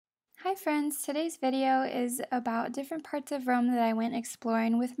Hi friends, today's video is about different parts of Rome that I went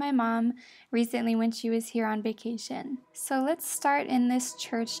exploring with my mom recently when she was here on vacation. So let's start in this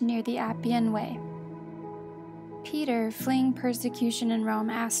church near the Appian Way. Peter, fleeing persecution in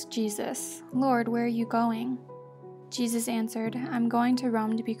Rome, asked Jesus, "Lord, where are you going?" Jesus answered, "I'm going to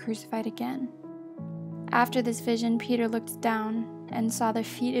Rome to be crucified again." After this vision, Peter looked down and saw the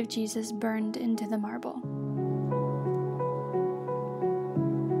feet of Jesus burned into the marble.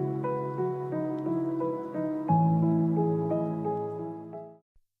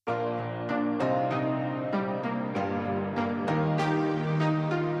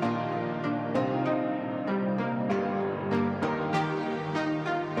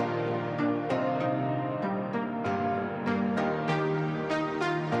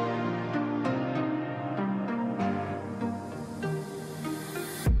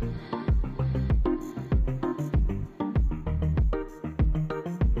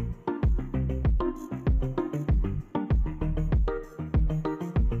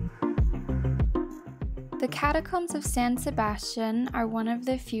 The Catacombs of San Sebastian are one of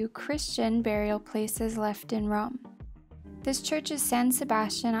the few Christian burial places left in Rome. This church is San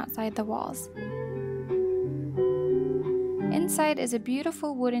Sebastian outside the walls. Inside is a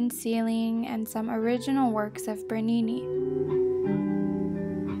beautiful wooden ceiling and some original works of Bernini.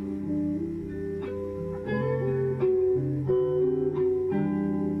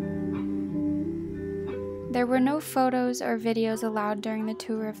 There were no photos or videos allowed during the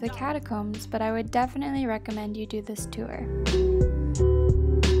tour of the catacombs, but I would definitely recommend you do this tour.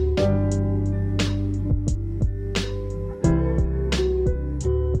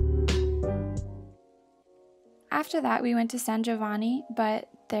 After that, we went to San Giovanni, but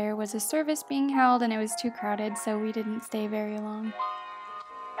there was a service being held and it was too crowded, so we didn't stay very long.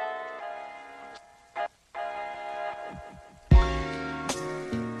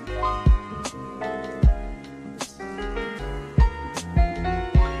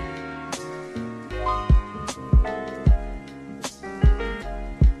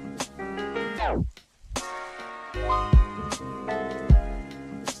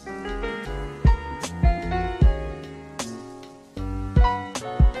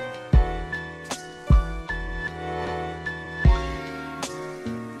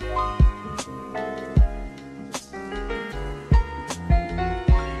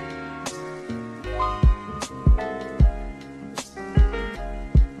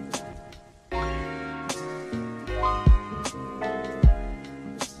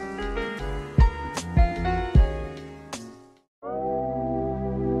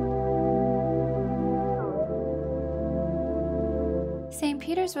 St.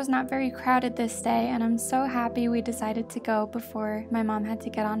 Peter's was not very crowded this day, and I'm so happy we decided to go before my mom had to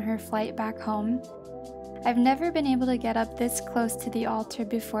get on her flight back home. I've never been able to get up this close to the altar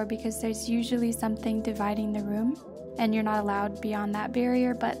before because there's usually something dividing the room, and you're not allowed beyond that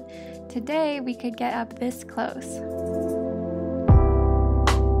barrier, but today we could get up this close.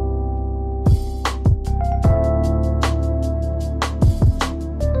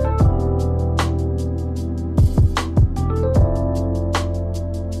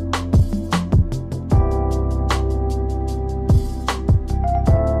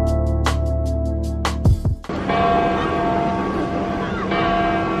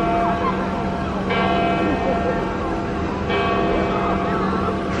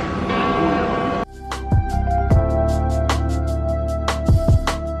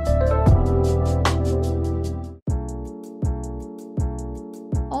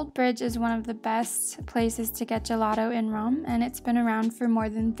 Bridge is one of the best places to get gelato in Rome, and it's been around for more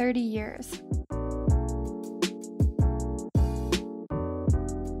than 30 years.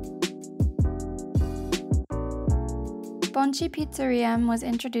 Bonci Pizzeria was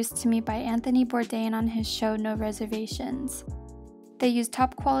introduced to me by Anthony Bourdain on his show No Reservations. They use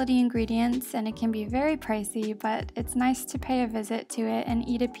top quality ingredients and it can be very pricey, but it's nice to pay a visit to it and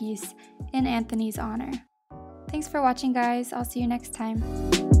eat a piece in Anthony's honor. Thanks for watching, guys. I'll see you next time.